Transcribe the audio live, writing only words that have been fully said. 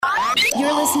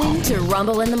You're listening to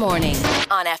Rumble in the Morning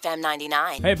on FM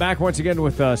 99. Hey, back once again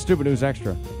with Stupid News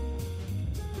Extra.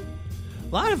 A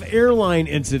lot of airline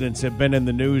incidents have been in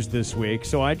the news this week,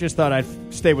 so I just thought I'd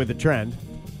stay with the trend.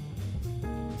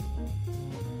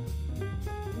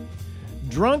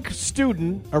 Drunk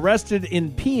student arrested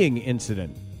in peeing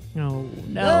incident. Oh,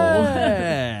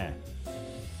 no.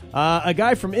 A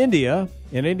guy from India,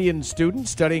 an Indian student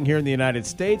studying here in the United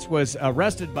States, was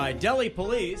arrested by Delhi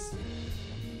police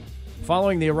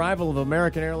following the arrival of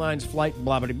American Airlines flight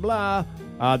blah, blah,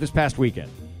 blah, this past weekend.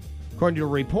 According to a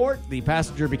report, the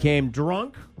passenger became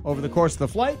drunk over the course of the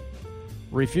flight,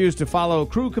 refused to follow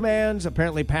crew commands,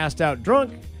 apparently passed out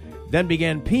drunk, then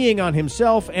began peeing on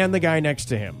himself and the guy next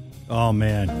to him. Oh,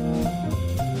 man.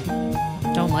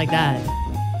 Don't like that.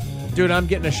 Dude, I'm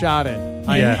getting a shot in.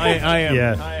 Yeah. I am.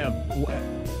 Yeah. I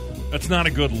am. That's not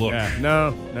a good look. Yeah.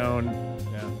 No.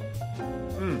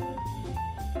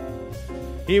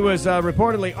 He was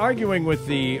reportedly arguing with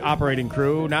the operating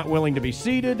crew, not willing to be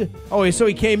seated. Oh, so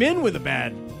he came in with a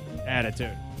bad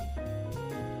attitude.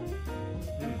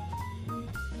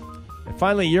 And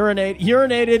finally,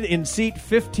 urinated in seat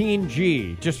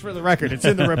 15G. Just for the record, it's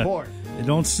in the report.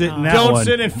 Don't sit in that Don't one.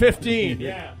 sit in 15.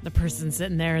 Yeah. The person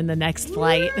sitting there in the next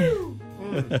flight.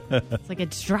 It's like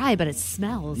it's dry, but it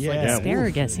smells like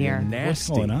asparagus here.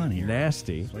 Nasty. What's going on here?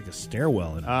 Nasty. It's like a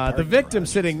stairwell. In The victim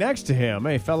sitting next to him,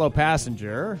 a fellow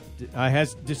passenger,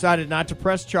 has decided not to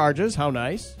press charges. How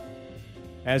nice.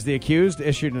 As the accused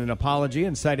issued an apology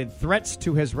and cited threats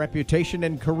to his reputation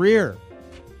and career.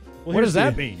 Well, What does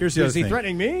that mean? Here's the Is other he thing.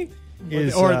 threatening me?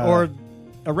 Is, or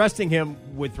arresting him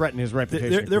would threaten his reputation?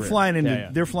 They're and career? flying into Yeah.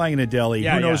 they're flying into Delhi.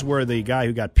 Yeah, Who knows yeah. where the guy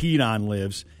who got peed on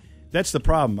lives? That's the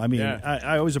problem. I mean, Yeah.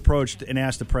 I was approached and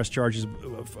asked to press charges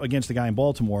against the guy in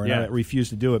Baltimore, and Yeah. I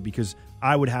refused to do it because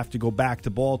I would have to go back to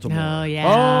Baltimore. Oh, yeah.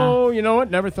 Oh, you know what?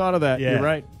 Never thought of that. Yeah. You're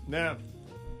right. Yeah.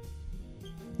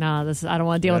 No, I don't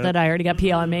want to deal with it. I already got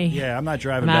pee on me. Yeah, I'm not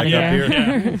driving I'm back outta up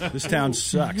here. here. This town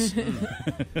sucks.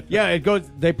 Yeah, it goes.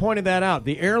 They pointed that out.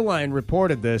 The airline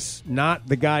reported this, not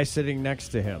the guy sitting next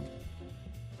to him.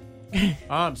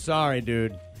 I'm sorry,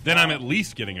 dude. Then I'm at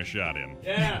least getting a shot in.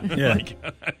 Yeah. Yeah.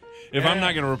 If I'm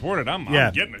not going to report it, I'm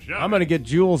Yeah. getting a shot. I'm going to get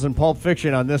Jules and Pulp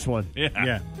Fiction on this one. Yeah.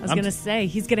 Yeah. I was going to say,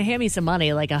 he's going to hand me some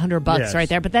money, like $100 Yes. right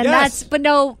there. But then Yes. but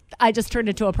no, I just turned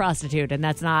into a prostitute, and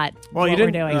that's not Well, what you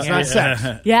didn't. we're doing It's here. not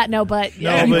sex. Yeah, no, but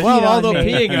No, you but- peed Well, on although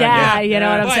me. peeing on yeah, you. you know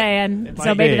what I'm But saying. it So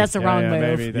might maybe be. that's the wrong Yeah, move.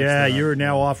 maybe that's Yeah, the- you're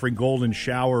now offering golden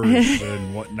showers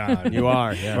and whatnot. You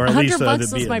are. Yeah. Or at least $100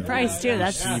 the was my being- price too.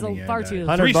 That's receiving far end. too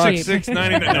 100 cheap.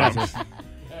 $6.99.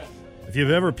 If you've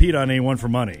ever peed on anyone for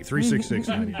money,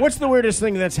 366. What's the weirdest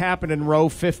thing that's happened in row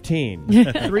 15?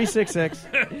 366.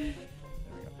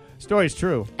 Story's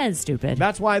true. And stupid.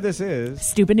 That's why this is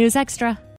Stupid News Extra.